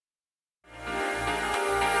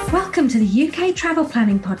Welcome to the UK Travel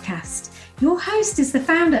Planning Podcast. Your host is the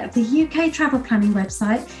founder of the UK Travel Planning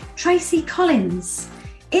website, Tracy Collins.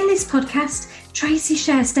 In this podcast, Tracy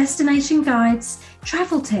shares destination guides,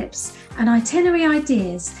 travel tips, and itinerary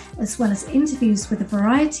ideas, as well as interviews with a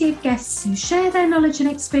variety of guests who share their knowledge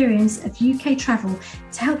and experience of UK travel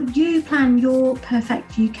to help you plan your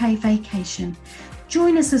perfect UK vacation.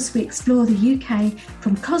 Join us as we explore the UK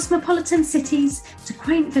from cosmopolitan cities to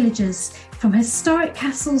quaint villages, from historic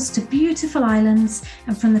castles to beautiful islands,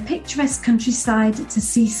 and from the picturesque countryside to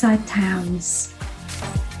seaside towns.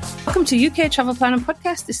 Welcome to UK Travel Planning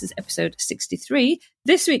Podcast. This is episode 63.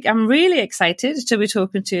 This week, I'm really excited to be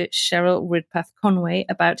talking to Cheryl Ridpath Conway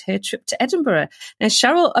about her trip to Edinburgh. Now,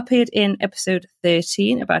 Cheryl appeared in episode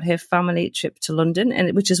 13 about her family trip to London,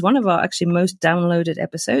 and which is one of our actually most downloaded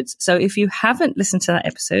episodes. So if you haven't listened to that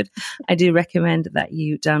episode, I do recommend that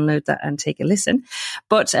you download that and take a listen.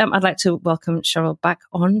 But I'd like to welcome Cheryl back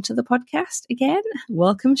onto the podcast again.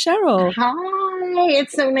 Welcome, Cheryl. Hi,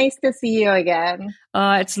 it's so nice to see you again.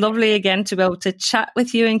 It's lovely again to be able to chat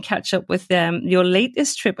with you and catch up with your latest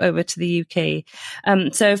trip over to the UK.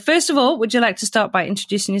 So first of all, would you like to start by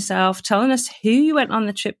introducing yourself, telling us who you went on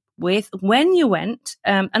the trip with, when you went,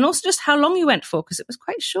 and also just how long you went for, because it was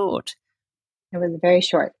quite short. It was very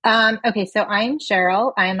short. Okay, so I'm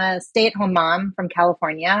Cheryl. I'm a stay-at-home mom from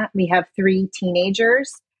California. We have 3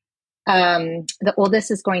 teenagers. The oldest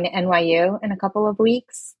is going to NYU in a couple of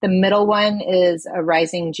weeks. The middle one is a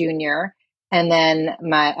rising junior. And then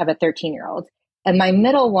I have a 13-year-old. And my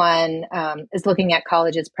middle one is looking at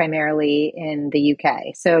colleges primarily in the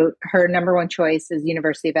UK. So her number one choice is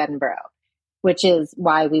University of Edinburgh, which is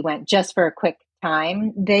why we went just for a quick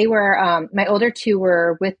time. They were, my older 2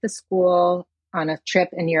 were with the school on a trip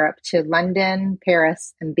in Europe to London,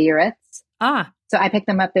 Paris, and Biarritz. So I picked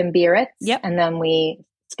them up in Biarritz. Yep. And then we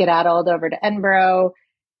skedaddled over to Edinburgh,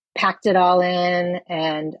 packed it all in,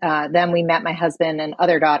 and then we met my husband and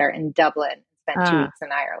other daughter in Dublin, spent 2 weeks in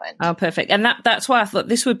Ireland. Oh, perfect. And that's why I thought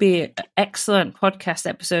this would be an excellent podcast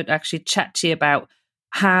episode to actually chat to you about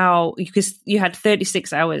how, because you had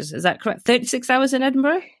 36 hours, is that correct? 36 hours in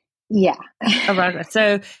Edinburgh? Yeah.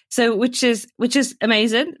 So which is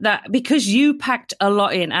amazing, that because you packed a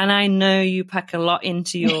lot in, and I know you pack a lot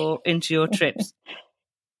into your trips.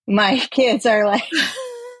 My kids are like,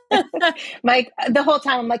 the whole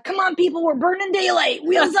time I'm like, come on, people, we're burning daylight.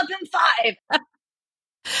 Wheels up in 5.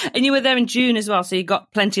 And you were there in June as well, so you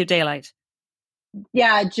got plenty of daylight.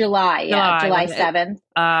 Yeah, July 7th.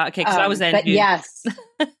 Okay, because I was there in June.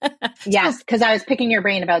 Yes, because I was picking your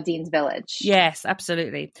brain about Dean's Village. Yes,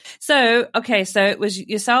 absolutely. So, okay, so it was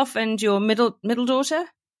yourself and your middle daughter?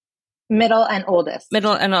 Middle and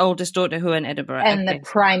oldest daughter who are in Edinburgh. And okay. The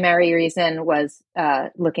primary reason was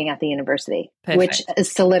looking at the university, Perfect. Which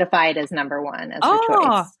is solidified as number 1 as her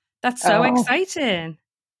choice. That's so exciting.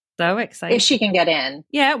 So exciting. If she can get in.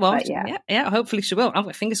 Yeah, well, yeah, hopefully she will. I've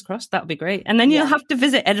got fingers crossed. That would be great. And then you'll have to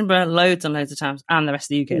visit Edinburgh loads and loads of times, and the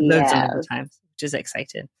rest of the UK loads and loads of times, which is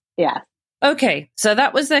exciting. Yeah. Okay, so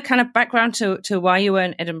that was the kind of background to why you were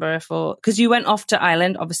in Edinburgh because you went off to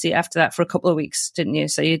Ireland, obviously, after that for a couple of weeks, didn't you?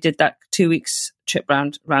 So you did that 2 weeks trip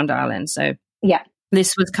round Ireland. So yeah,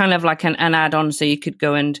 this was kind of like an add-on, so you could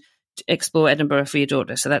go and explore Edinburgh for your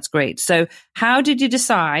daughter. So that's great. So how did you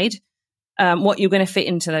decide what you're going to fit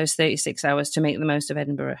into those 36 hours to make the most of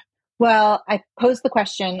Edinburgh? Well, I posed the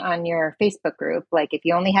question on your Facebook group, like if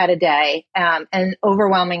you only had a day, and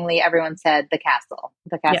overwhelmingly everyone said the castle.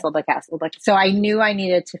 So I knew I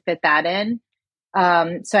needed to fit that in.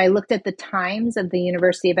 So I looked at the times of the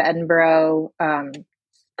University of Edinburgh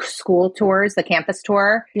school tours, the campus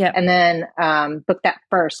tour, and then booked that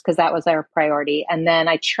first because that was our priority. And then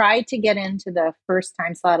I tried to get into the first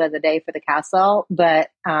time slot of the day for the castle, but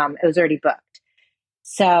it was already booked.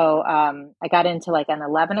 So I got into like an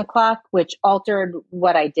 11 o'clock, which altered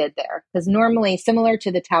what I did there. Because normally, similar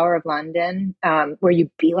to the Tower of London, where you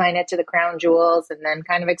beeline it to the crown jewels and then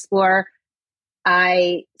kind of explore,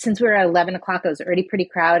 since we were at 11 o'clock, it was already pretty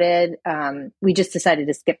crowded. We just decided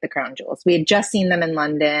to skip the crown jewels. We had just seen them in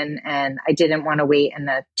London, and I didn't want to wait in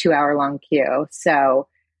the 2-hour-long queue. So,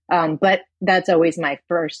 but that's always my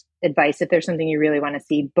first advice. If there's something you really want to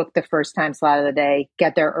see, book the first time slot of the day,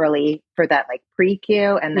 get there early for that like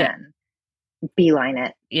pre-queue, and then beeline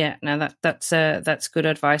it. Yeah, no, that's good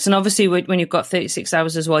advice. And obviously when you've got 36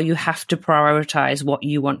 hours as well, you have to prioritize what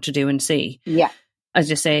you want to do and see. Yeah. As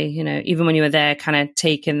you say, even when you were there, kind of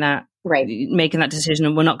taking that, making that decision,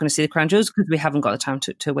 and we're not going to see the crown jewels because we haven't got the time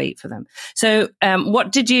to wait for them. So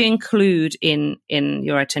what did you include in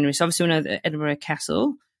your itinerary? So obviously we know the Edinburgh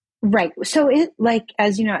Castle. Right. So it, like,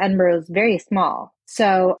 as you know, Edinburgh is very small.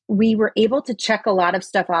 So we were able to check a lot of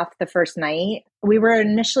stuff off the first night. We were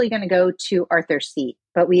initially going to go to Arthur's Seat,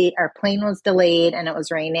 but our plane was delayed and it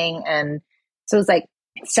was raining. And so it was like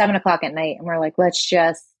 7 o'clock at night. And we're like, let's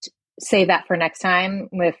just save that for next time.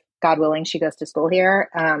 With God willing, she goes to school here.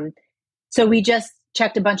 So we just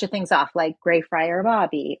checked a bunch of things off, like Greyfriar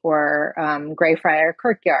Bobby or Greyfriar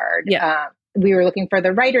Kirkyard. Yeah. We were looking for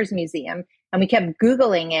the Writers' Museum. And we kept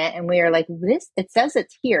Googling it and we were like, it says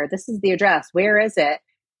it's here. This is the address. Where is it?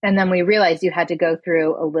 And then we realized you had to go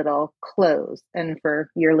through a little close. And for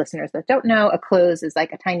your listeners that don't know, a close is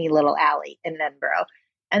like a tiny little alley in Edinburgh.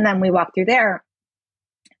 And then we walked through there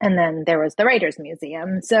and then there was the Writers'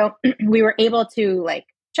 Museum. So we were able to like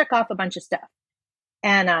check off a bunch of stuff.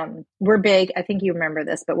 And we're big, I think you remember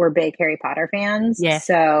this, but we're big Harry Potter fans. Yeah.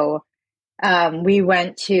 So we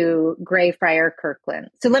went to Greyfriar Kirkland.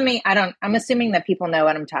 So I'm assuming that people know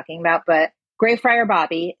what I'm talking about, but Greyfriar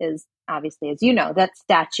Bobby is obviously, as you know, that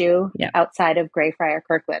statue outside of Greyfriar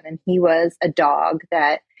Kirkland. And he was a dog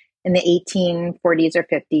that in the 1840s or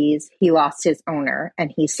 50s, he lost his owner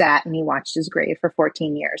and he sat and he watched his grave for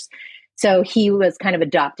 14 years. So he was kind of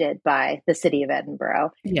adopted by the city of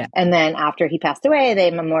Edinburgh. Yeah. And then after he passed away, they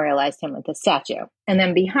memorialized him with a statue. And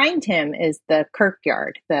then behind him is the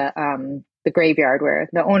kirkyard, the graveyard where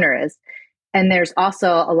the owner is. And there's also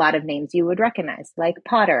a lot of names you would recognize, like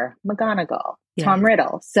Potter, McGonagall, Tom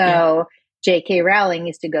Riddle. So J.K. Rowling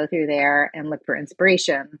used to go through there and look for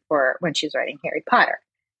inspiration for when she was writing Harry Potter.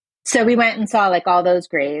 So we went and saw like all those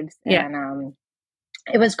graves. And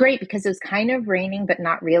it was great because it was kind of raining, but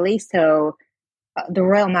not really. So the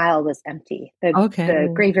Royal Mile was empty.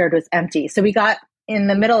 The graveyard was empty. So we got in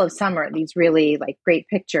the middle of summer, these really like great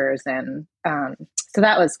pictures. And so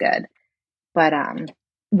that was good. But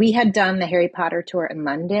we had done the Harry Potter tour in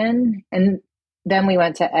London, and then we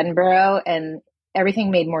went to Edinburgh, and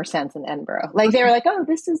everything made more sense in Edinburgh. Like they were like, "Oh,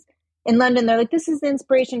 this is in London." They're like, "This is the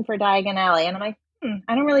inspiration for Diagon Alley," and I'm like,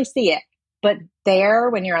 "I don't really see it." But there,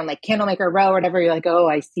 when you're on like Candlemaker Row or whatever, you're like, "Oh,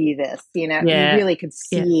 I see this." You know, you really could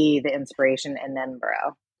see the inspiration in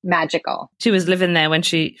Edinburgh. Magical. She was living there when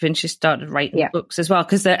she started writing books as well,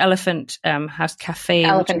 because the Elephant House Cafe,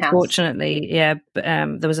 unfortunately,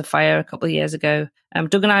 there was a fire a couple of years ago.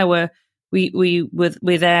 Doug and I were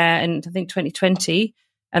there in I think 2020,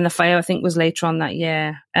 and the fire I think was later on that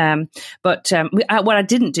year. But what I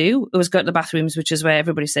didn't do was go to the bathrooms, which is where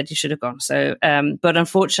everybody said you should have gone. So, but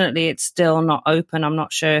unfortunately, it's still not open. I'm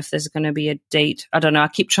not sure if there's going to be a date. I don't know. I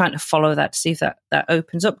keep trying to follow that to see if that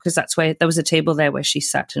opens up, because that's where there was a table there where she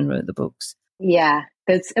sat and wrote the books. Yeah,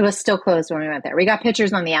 it was still closed when we went there. We got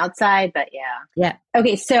pictures on the outside, but yeah.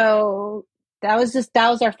 Okay, so that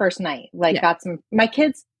was our first night. My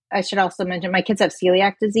kids. I should also mention my kids have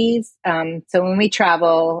celiac disease. So when we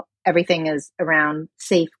travel, everything is around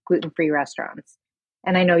safe gluten-free restaurants.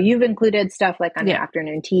 And I know you've included stuff like on the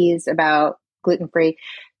afternoon teas about gluten-free.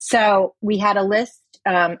 So we had a list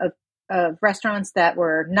of restaurants that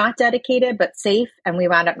were not dedicated, but safe. And we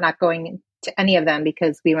wound up not going to any of them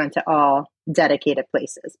because we went to all dedicated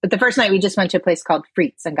places. But the first night we just went to a place called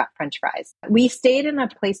Frites and got French fries. We stayed in a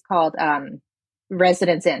place called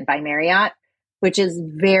Residence Inn by Marriott, which is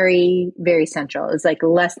very, very central. It's like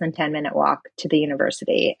less than 10-minute walk to the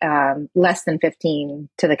university, less than 15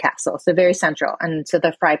 to the castle. So very central. And so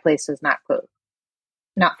the fry place was not close,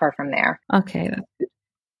 not far from there. Okay.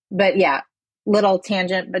 But yeah, little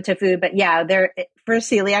tangent, but to food. But yeah, there for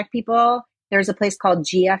celiac people, there's a place called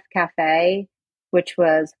GF Cafe, which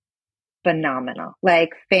was phenomenal, like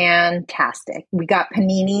fantastic. We got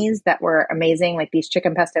paninis that were amazing, like these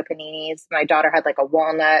chicken pesto paninis. My daughter had like a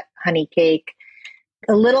walnut honey cake.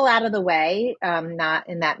 A little out of the way, not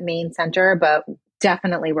in that main center, but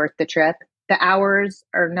definitely worth the trip. The hours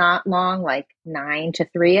are not long, like 9 to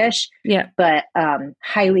 3-ish. Yeah. But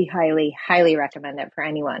highly, highly, highly recommend it for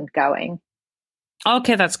anyone going.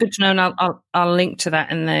 Okay, that's good to know. And I'll link to that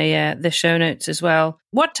in the show notes as well.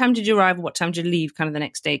 What time did you arrive? What time did you leave kind of the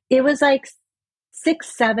next day? It was like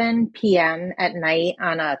 7 p.m. at night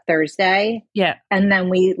on a Thursday. Yeah. And then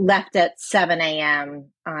we left at 7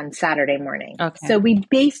 a.m. on Saturday morning. Okay. So we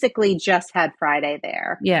basically just had Friday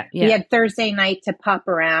there. Yeah. We had Thursday night to pop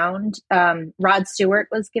around. Rod Stewart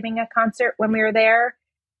was giving a concert when we were there.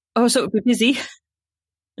 Oh, so it would be busy.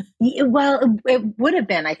 Well, it would have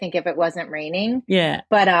been, I think, if it wasn't raining. Yeah.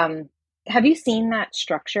 But have you seen that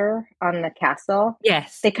structure on the castle?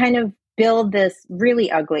 Yes. They kind of build this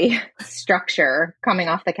really ugly structure coming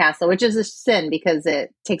off the castle, which is a sin because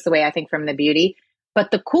it takes away, I think, from the beauty.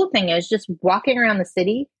 But the cool thing is just walking around the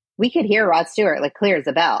city, we could hear Rod Stewart like clear as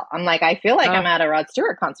a bell. I'm like, I feel like I'm at a Rod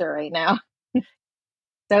Stewart concert right now.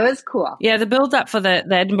 So it's cool. Yeah, the build up for the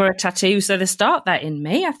Edinburgh tattoo. So they start that in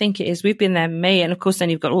May, I think it is. We've been there in May, and of course then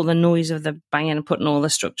you've got all the noise of the banging and putting all the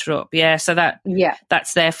structure up. Yeah, so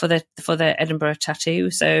that's there for the Edinburgh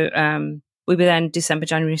tattoo. So we'll be there in December,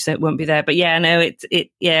 January, so it won't be there. But yeah, no,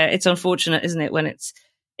 it's unfortunate, isn't it, when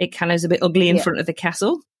it kind of is a bit ugly in front of the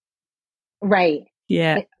castle. Right.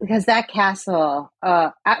 Yeah. Because that castle,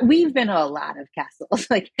 we've been to a lot of castles.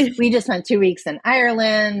 Like we just spent 2 weeks in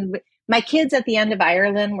Ireland. My kids at the end of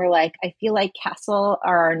Ireland were like, I feel like castle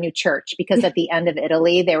are our new church, because at the end of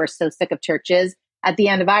Italy, they were so sick of churches. At the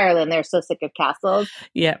end of Ireland, they're so sick of castles.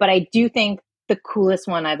 Yeah. But I do think the coolest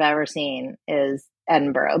one I've ever seen is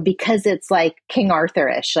Edinburgh, because it's like King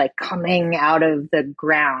Arthur-ish, like coming out of the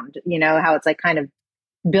ground, you know, how it's like kind of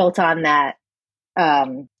built on that,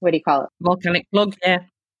 what do you call it? Volcanic plug, yeah.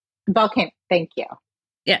 Volcanic, thank you.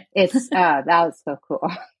 Yeah. It's, that was so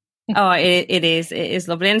cool. Oh, it is. It is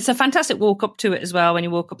lovely. And it's a fantastic walk up to it as well when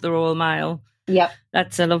you walk up the Royal Mile. Yep.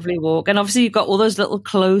 That's a lovely walk. And obviously you've got all those little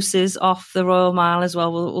closes off the Royal Mile as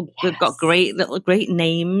well. We've got great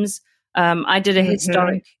names. I did a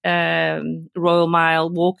historic Royal Mile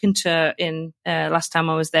walk in last time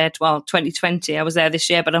I was there, 2020. I was there this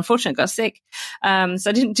year, but unfortunately I got sick. So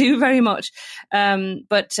I didn't do very much.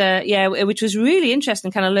 Which was really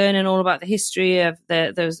interesting, kind of learning all about the history of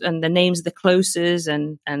those and the names of the closes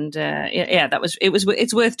it's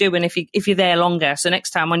worth doing if you're there longer. So next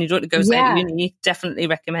time when you don't go to uni, definitely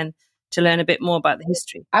recommend to learn a bit more about the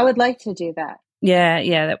history. I would like to do that.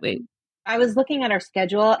 Yeah, that way. I was looking at our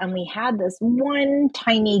schedule and we had this one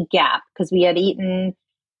tiny gap because we had eaten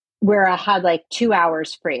where I had like 2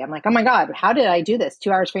 hours free. I'm like, oh my God, how did I do this?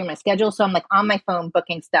 2 hours free in my schedule. So I'm like on my phone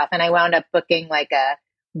booking stuff, and I wound up booking like a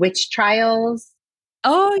witch trials.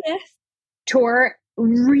 Oh, yes. Tour.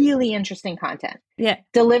 Really interesting content. Yeah.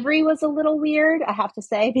 Delivery was a little weird, I have to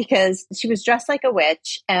say, because she was dressed like a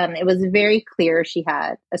witch and it was very clear she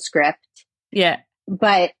had a script. Yeah.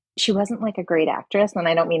 But she wasn't like a great actress, and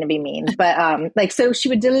I don't mean to be mean, but so she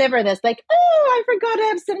would deliver this like, oh, I forgot to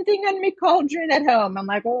have something on my cauldron at home. I'm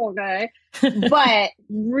like, oh, okay. But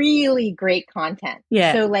really great content.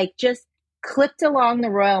 Yeah. So like just clipped along the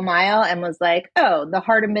Royal Mile and was like, oh, the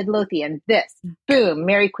Heart of Midlothian, this. Boom,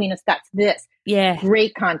 Mary Queen of Scots, this. Yeah.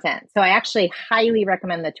 Great content. So I actually highly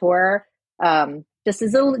recommend the tour.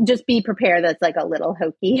 Just be prepared that's like a little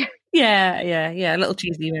hokey. Yeah, a little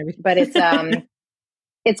cheesy maybe. But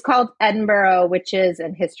it's called Edinburgh Witches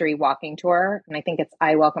and History Walking Tour, and I think it's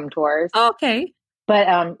I Welcome Tours. Okay.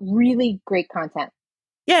 But really great content.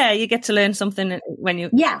 Yeah, you get to learn something when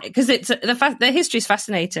you because it's the history is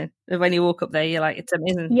fascinating. When you walk up there, you're like, it's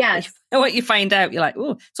amazing. Yes. What you find out, you're like,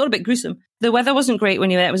 oh, it's all a bit gruesome. The weather wasn't great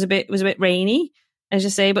when you were there. It was a bit rainy, as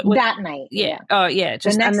you say. But that night, yeah. Oh, yeah.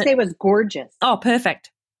 The next day was gorgeous. Oh,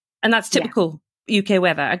 perfect. And that's typical UK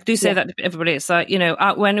weather. I do say that to everybody. It's like,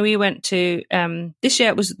 when we went to this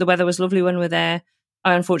year, the weather was lovely when we were there.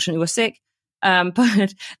 I unfortunately was sick.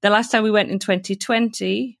 But the last time we went in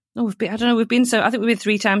 2020. I think we've been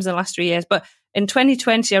 3 times in the last 3 years, but in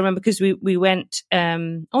 2020, I remember because we went,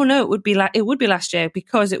 it would be last year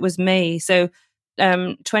because it was May. So,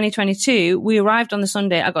 2022, we arrived on the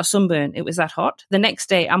Sunday. I got sunburn. It was that hot. The next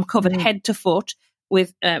day I'm covered head to foot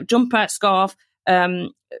with, jumper, scarf,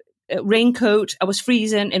 raincoat. I was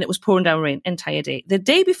freezing and it was pouring down rain entire day. The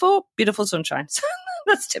day before, beautiful sunshine.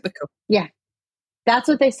 That's typical. Yeah. That's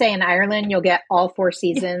what they say in Ireland. You'll get all 4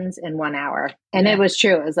 seasons in 1 hour. And it was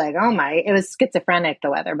true. It was like, it was schizophrenic,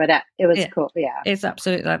 the weather, but it was cool. Yeah. It's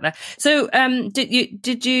absolutely like that. So,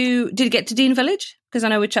 did you get to Dean Village? Because I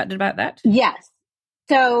know we chatted about that. Yes.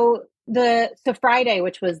 So Friday,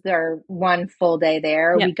 which was their one full day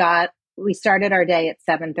there, we started our day at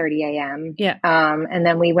 7:30 a.m. Yeah. And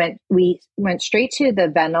then we went straight to the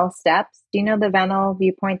Vennel Steps. Do you know the Vennel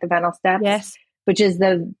viewpoint, the Vennel Steps? Yes. Which is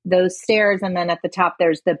those stairs, and then at the top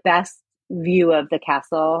there's the best view of the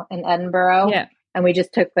castle in Edinburgh. Yeah. And we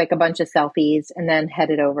just took like a bunch of selfies and then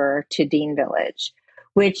headed over to Dean Village,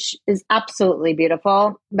 which is absolutely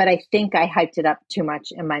beautiful. But I think I hyped it up too much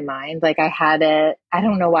in my mind. Like I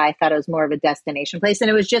don't know why I thought it was more of a destination place. And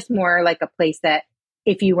it was just more like a place that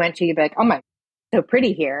if you went to, you'd be like, oh my, so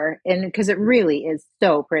pretty here. And because it really is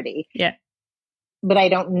so pretty. Yeah. But I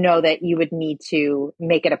don't know that you would need to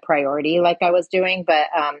make it a priority like I was doing. But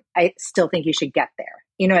I still think you should get there.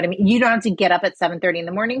 You know what I mean? You don't have to get up at 7:30 in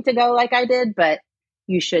the morning to go like I did, but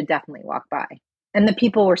you should definitely walk by. And the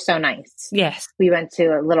people were so nice. Yes. We went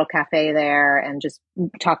to a little cafe there and just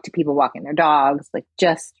talked to people walking their dogs, like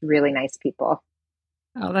just really nice people.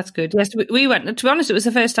 Oh, that's good. Yes, we went. To be honest, it was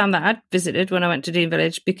the first time that I'd visited when I went to Dean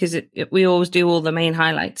Village, because we always do all the main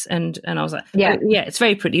highlights, and I was like, Yeah. yeah, it's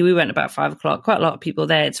very pretty. We went about 5:00. Quite a lot of people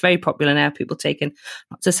there. It's very popular now. People taking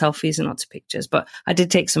lots of selfies and lots of pictures. But I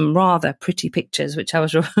did take some rather pretty pictures, which I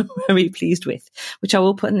was very pleased with, which I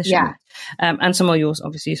will put in the show. Yeah. And some of yours,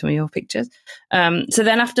 obviously, some of your pictures. So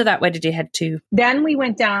then after that, where did you head to? Then we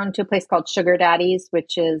went down to a place called Sugar Daddy's,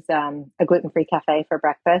 which is a gluten-free cafe for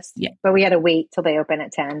breakfast. Yeah. But we had to wait till they open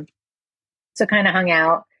at 10. So kind of hung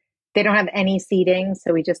out. They don't have any seating.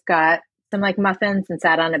 So we just got some like muffins and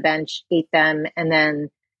sat on a bench, ate them, and then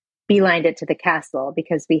beelined it to the castle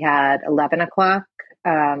because we had 11 o'clock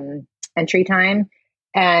entry time.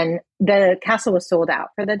 And the castle was sold out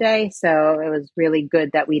for the day. So it was really good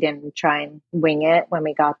that we didn't try and wing it when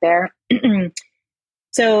we got there.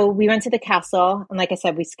 So we went to the castle. And like I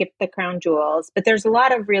said, we skipped the crown jewels. But there's a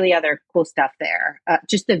lot of really other cool stuff there.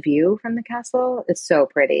 Just the view from the castle is so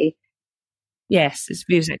pretty. Yes, this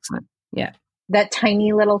view's excellent. Yeah. That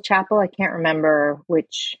tiny little chapel, I can't remember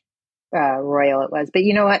which royal it was. But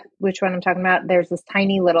you know what? Which one I'm talking about? There's this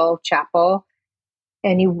tiny little chapel.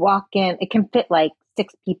 And you walk in. It can fit like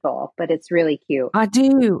 6 people, but it's really cute. I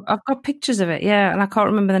do. I've got pictures of it, yeah, and I can't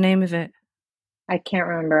remember the name of it. I can't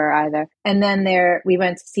remember either. And then we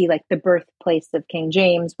went to see like the birthplace of King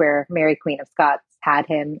James, where Mary, Queen of Scots, had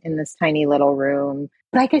him in this tiny little room.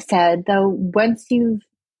 Like I said, though, once you've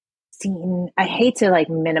seen, I hate to like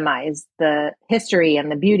minimize the history and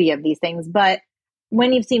the beauty of these things, but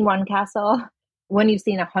when you've seen one castle, when you've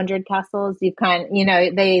seen 100 castles, you kind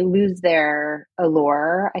of, they lose their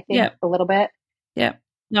allure, I think, a little bit. Yeah.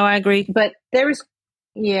 No, I agree. But it was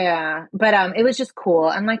just cool.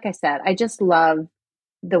 And like I said, I just love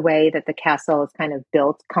the way that the castle is kind of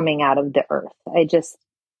built coming out of the earth. I just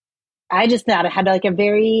thought it had like a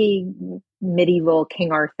very medieval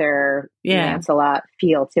King Arthur, Lancelot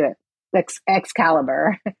feel to it.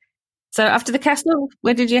 Excalibur. So after the castle,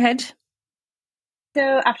 where did you head?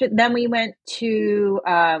 So then we went to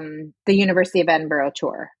the University of Edinburgh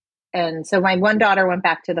tour. And so my one daughter went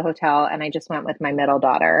back to the hotel and I just went with my middle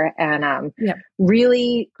daughter, and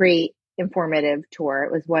really great, informative tour.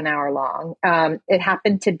 It was 1 hour long. It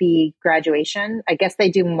happened to be graduation. I guess they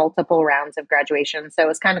do multiple rounds of graduation. So it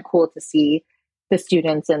was kind of cool to see the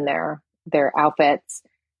students in their outfits.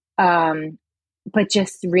 But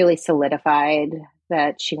just really solidified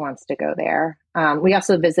that she wants to go there. We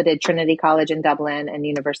also visited Trinity College in Dublin and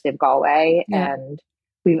University of Galway. Yeah. And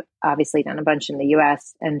we've obviously done a bunch in the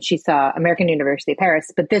US, and she saw American University of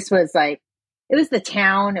Paris, but this was like, it was the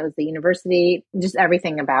town, it was the university, just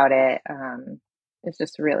everything about it. It's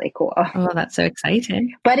just really cool. Oh, that's so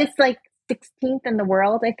exciting. But it's like 16th in the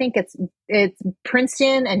world. I think it's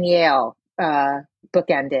Princeton and Yale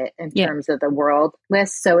bookend it in terms of the world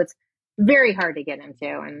list. So it's very hard to get into.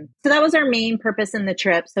 And so that was our main purpose in the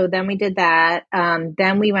trip. So then we did that.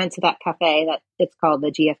 Then we went to that cafe that it's called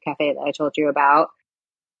the GF Cafe that I told you about.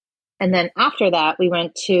 And then after that, we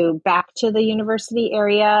went back to the university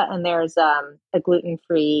area, and there's a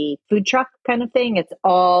gluten-free food truck kind of thing. It's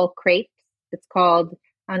all crepes. It's called,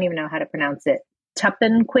 I don't even know how to pronounce it,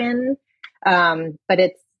 Tuppenquin. But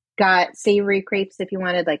it's got savory crepes if you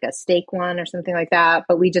wanted like a steak one or something like that.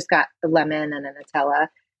 But we just got the lemon and a Nutella.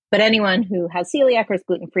 But anyone who has celiac or is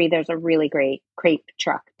gluten-free, there's a really great crepe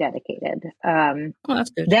truck dedicated. That's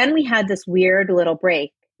good. Then we had this weird little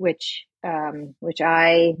break, which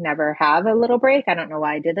I never have a little break. I don't know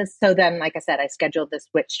why I did this. So then, like I said, I scheduled this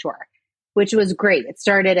witch tour, which was great. It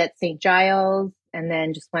started at St. Giles and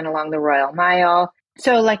then just went along the Royal Mile.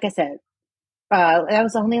 So like I said, that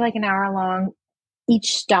was only like an hour long.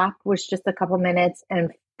 Each stop was just a couple minutes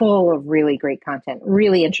and full of really great content,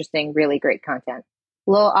 really interesting, really great content.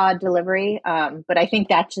 A little odd delivery, but I think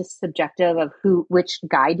that's just subjective of which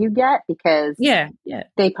guide you get, because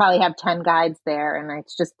they probably have 10 guides there, and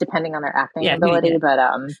it's just depending on their acting ability. But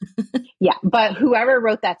but whoever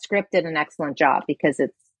wrote that script did an excellent job, because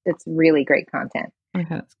it's really great content. Okay,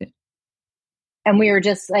 that's good. And we were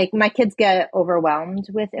just like, my kids get overwhelmed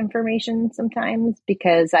with information sometimes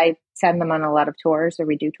because I send them on a lot of tours, or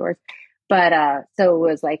we do tours. But so it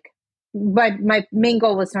was like, but my main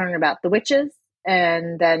goal was to learn about the witches,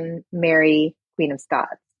 and then Mary, Queen of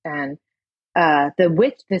Scots. And the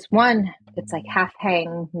witch, this one, it's like Half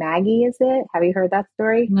Hang Maggie, is it? Have you heard that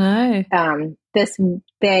story? No.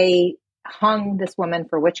 They hung this woman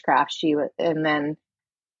for witchcraft. And then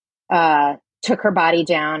took her body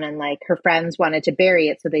down, and like her friends wanted to bury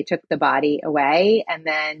it, so they took the body away, and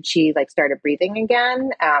then she like started breathing again.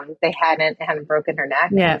 They hadn't broken her neck.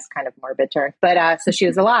 Yeah. It was kind of morbid to her. But so she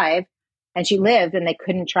was alive. and she lived, and they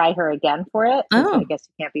couldn't try her again for it. Oh. I guess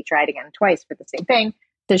you can't be tried again twice for the same thing.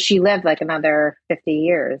 So she lived like another 50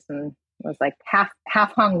 years and was like half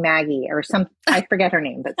hung Maggie or some, I forget her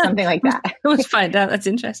name, but something like that. Let's find out. That's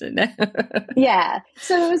interesting. Yeah.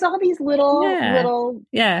 So it was all these little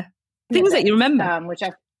things that you remember. I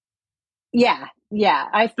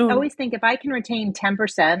always think if I can retain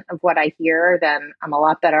 10% of what I hear, then I'm a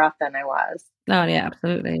lot better off than I was. Oh yeah,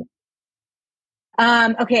 absolutely.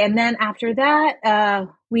 Okay. And then after that,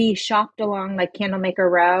 we shopped along like Candlemaker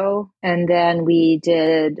Row, and then we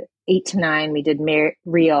did 8 to 9. We did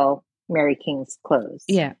real Mary King's clothes.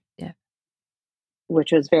 Yeah.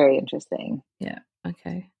 Which was very interesting. Yeah.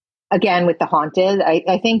 Okay. Again, with the haunted,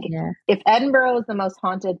 I think if Edinburgh is the most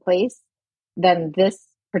haunted place, then this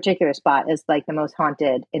particular spot is like the most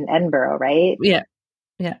haunted in Edinburgh, right? Yeah.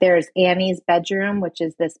 There's Annie's bedroom, which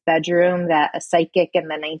is this bedroom that a psychic in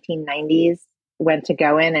the 1990s went to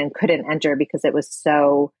go in and couldn't enter because it was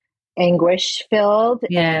so anguish filled.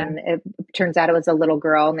 Yeah. And it turns out it was a little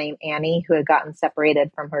girl named Annie who had gotten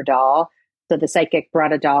separated from her doll. So the psychic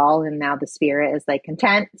brought a doll, and now the spirit is like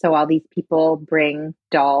content. So all these people bring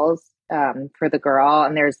dolls for the girl,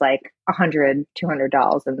 and there's like 100, 200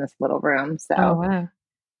 dolls in this little room. So wow.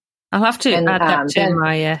 I'll have to add that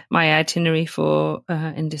to my itinerary for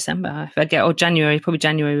in December. If I get, or January, probably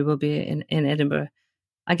January will be in Edinburgh.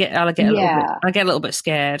 I'll get a little bit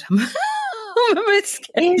scared. I'm a bit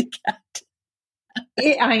scared.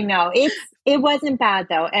 I know it wasn't bad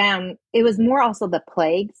though. It was more also the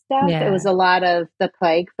plague stuff. Yeah. It was a lot of the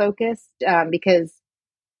plague focused because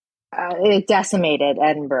it decimated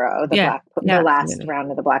Edinburgh, the last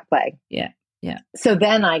round of the Black Plague. Yeah. So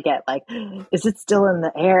then I get like, is it still in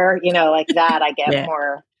the air? Like that. I get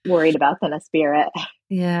more worried about than a spirit.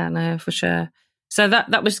 Yeah, no, for sure. So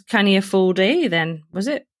that was kind of your full day then, was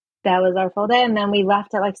it? That was our full day. And then we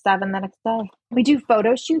left at like 7 the next day. We do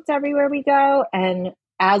photo shoots everywhere we go. And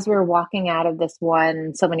as we're walking out of this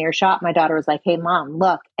one souvenir shop, my daughter was like, hey, Mom,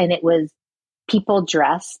 look. And it was people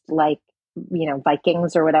dressed like,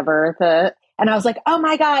 Vikings or whatever. And I was like, oh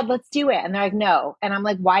my God, let's do it. And they're like, no. And I'm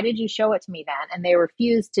like, why did you show it to me then? And they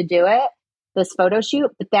refused to do it, this photo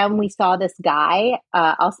shoot. But then we saw this guy,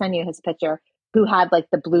 I'll send you his picture, who had like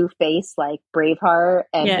the blue face, like Braveheart,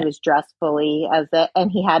 and he was dressed fully as it. And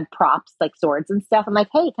he had props like swords and stuff. I'm like,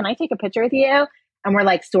 hey, can I take a picture with you? And we're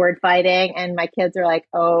like sword fighting. And my kids are like,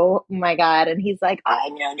 oh my God. And he's like,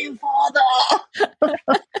 I'm your new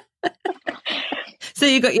father. So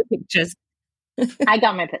you got your pictures. I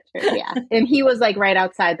got my pictures, yeah. And he was like right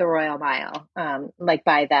outside the Royal Mile, like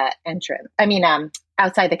by that entrance. I mean,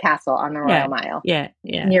 outside the castle on the Royal Mile. Yeah.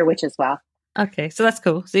 Near which as well. Okay, so that's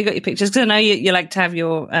cool. So you got your pictures. Because I know you like to have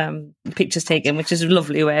your pictures taken, which is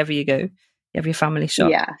lovely wherever you go. You have your family shot.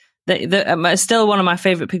 Yeah. Still one of my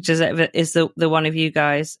favourite pictures ever is the one of you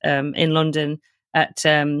guys in London at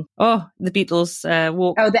the Beatles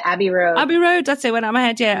walk. Oh, the Abbey Road. Abbey Road, that's it, went out of my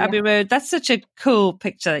head. Yeah, Abbey Road. That's such a cool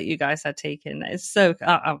picture that you guys had taken. It's so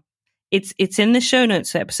it's in the show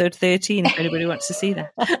notes for episode 13 if anybody wants to see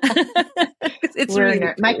that. It's really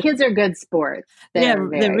cool. My kids are good sports. They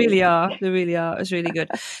really are. They really are. It was really good.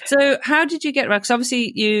 So how did you get around? Because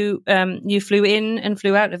obviously you flew in and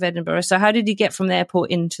flew out of Edinburgh. So how did you get from the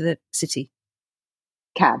airport into the city?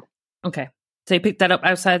 Cab. Okay. So you picked that up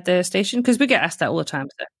outside the station? Because we get asked that all the time.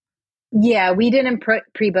 So. Yeah, we didn't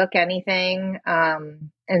pre-book anything.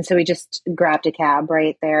 And so we just grabbed a cab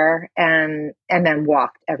right there and then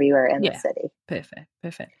walked everywhere in the city.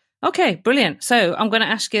 Perfect. Okay, brilliant. So I'm going to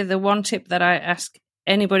ask you the one tip that I ask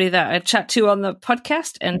anybody that I chat to on the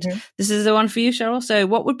podcast. And this is the one for you, Cheryl. So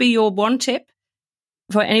what would be your one tip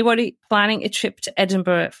for anybody planning a trip to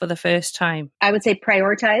Edinburgh for the first time? I would say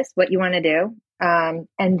prioritize what you want to do. And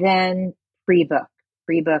then pre-book.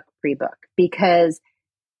 Because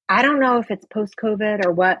I don't know if it's post-COVID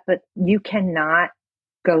or what, but you cannot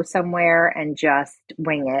go somewhere and just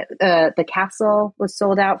wing it. The castle was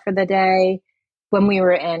sold out for the day. When we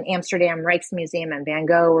were in Amsterdam, Rijksmuseum and Van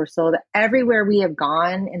Gogh were sold. Everywhere we have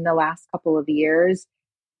gone in the last couple of years,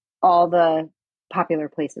 all the popular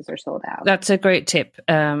places are sold out. That's a great tip,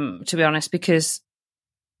 to be honest, because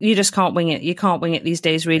you just can't wing it. You can't wing it these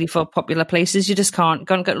days, really, for popular places. You just can't.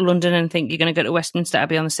 Go to London and think you're going to go to Westminster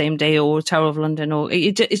Abbey on the same day, or Tower of London, or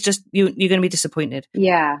it's just you're going to be disappointed.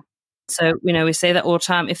 Yeah. So we say that all the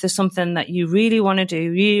time. If there's something that you really want to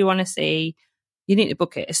do, really want to see, you need to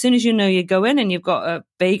book it as soon as you know you're going, and you've got a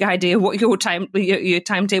vague idea what your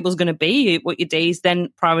timetable is going to be, what your days. Then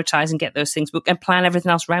prioritize and get those things booked, and plan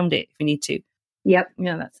everything else around it if you need to. Yep.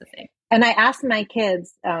 Yeah, that's the thing. And I asked my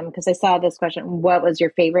kids, because I saw this question, what was your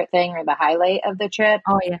favorite thing or the highlight of the trip?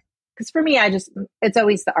 Oh, yeah. because for me, it's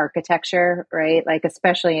always the architecture, right? Like,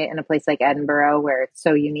 especially in a place like Edinburgh where it's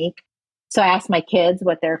so unique. So I asked my kids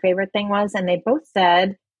what their favorite thing was, and they both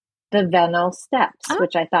said the Venel steps,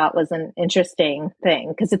 which I thought was an interesting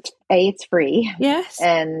thing because it's free. Yes.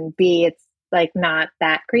 And B, it's like not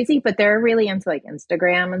that crazy, but they're really into like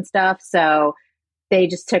Instagram and stuff. So they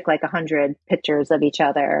just took like 100 pictures of each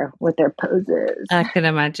other with their poses. I can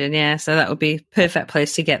imagine. Yeah. So that would be perfect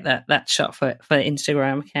place to get that shot for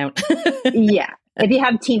Instagram account. Yeah. If you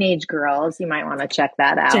have teenage girls, you might want to check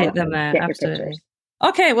that out. Take them there. Absolutely.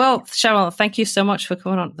 Okay. Well, Cheryl, thank you so much for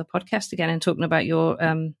coming on the podcast again and talking about your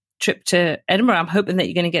trip to Edinburgh. I'm hoping that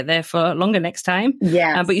you're going to get there for longer next time.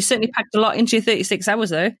 Yeah. But you certainly packed a lot into your 36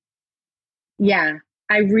 hours though. Yeah.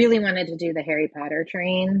 I really wanted to do the Harry Potter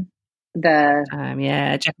train.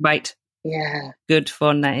 Jacobite. Yeah. Good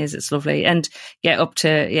fun that is. It's lovely. And get up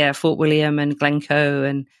to Fort William and Glencoe,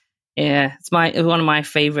 and it's one of my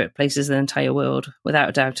favorite places in the entire world, without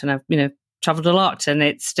a doubt. And I've traveled a lot, and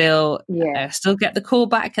it's still get the call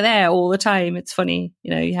back there all the time. It's funny,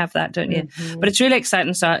 you have that, don't you? Mm-hmm. But it's really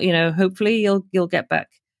exciting. So hopefully you'll get back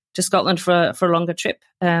to Scotland for a longer trip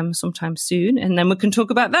sometime soon, and then we can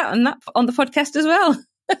talk about that on the podcast as well.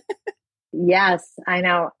 Yes, I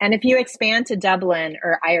know. And if you expand to Dublin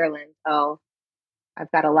or Ireland, I've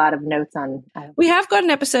got a lot of notes on. We have got an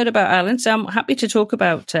episode about Ireland, so I'm happy to talk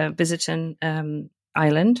about visiting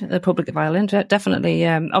Ireland, the Republic of Ireland. Definitely,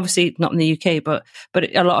 obviously not in the UK, but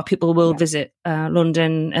a lot of people will visit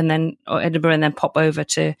London or Edinburgh and then pop over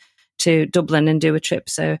to Dublin and do a trip.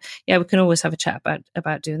 So we can always have a chat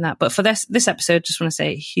about doing that. But for this episode, just want to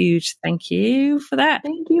say a huge thank you for that.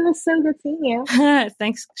 Thank you. It was so good seeing you.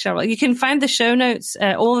 Thanks, Cheryl. You can find the show notes,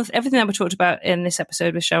 everything that we talked about in this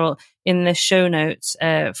episode with Cheryl in the show notes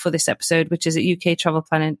for this episode, which is at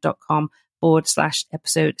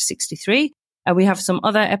uktravelplanning.com/episode 63. We have some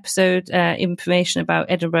other episode information about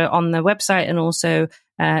Edinburgh on the website, and also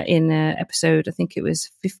in episode, I think it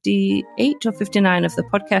was 58 or 59 of the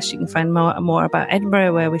podcast, you can find more about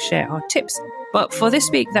Edinburgh, where we share our tips. But for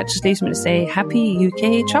this week, that just leaves me to say happy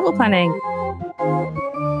UK travel planning.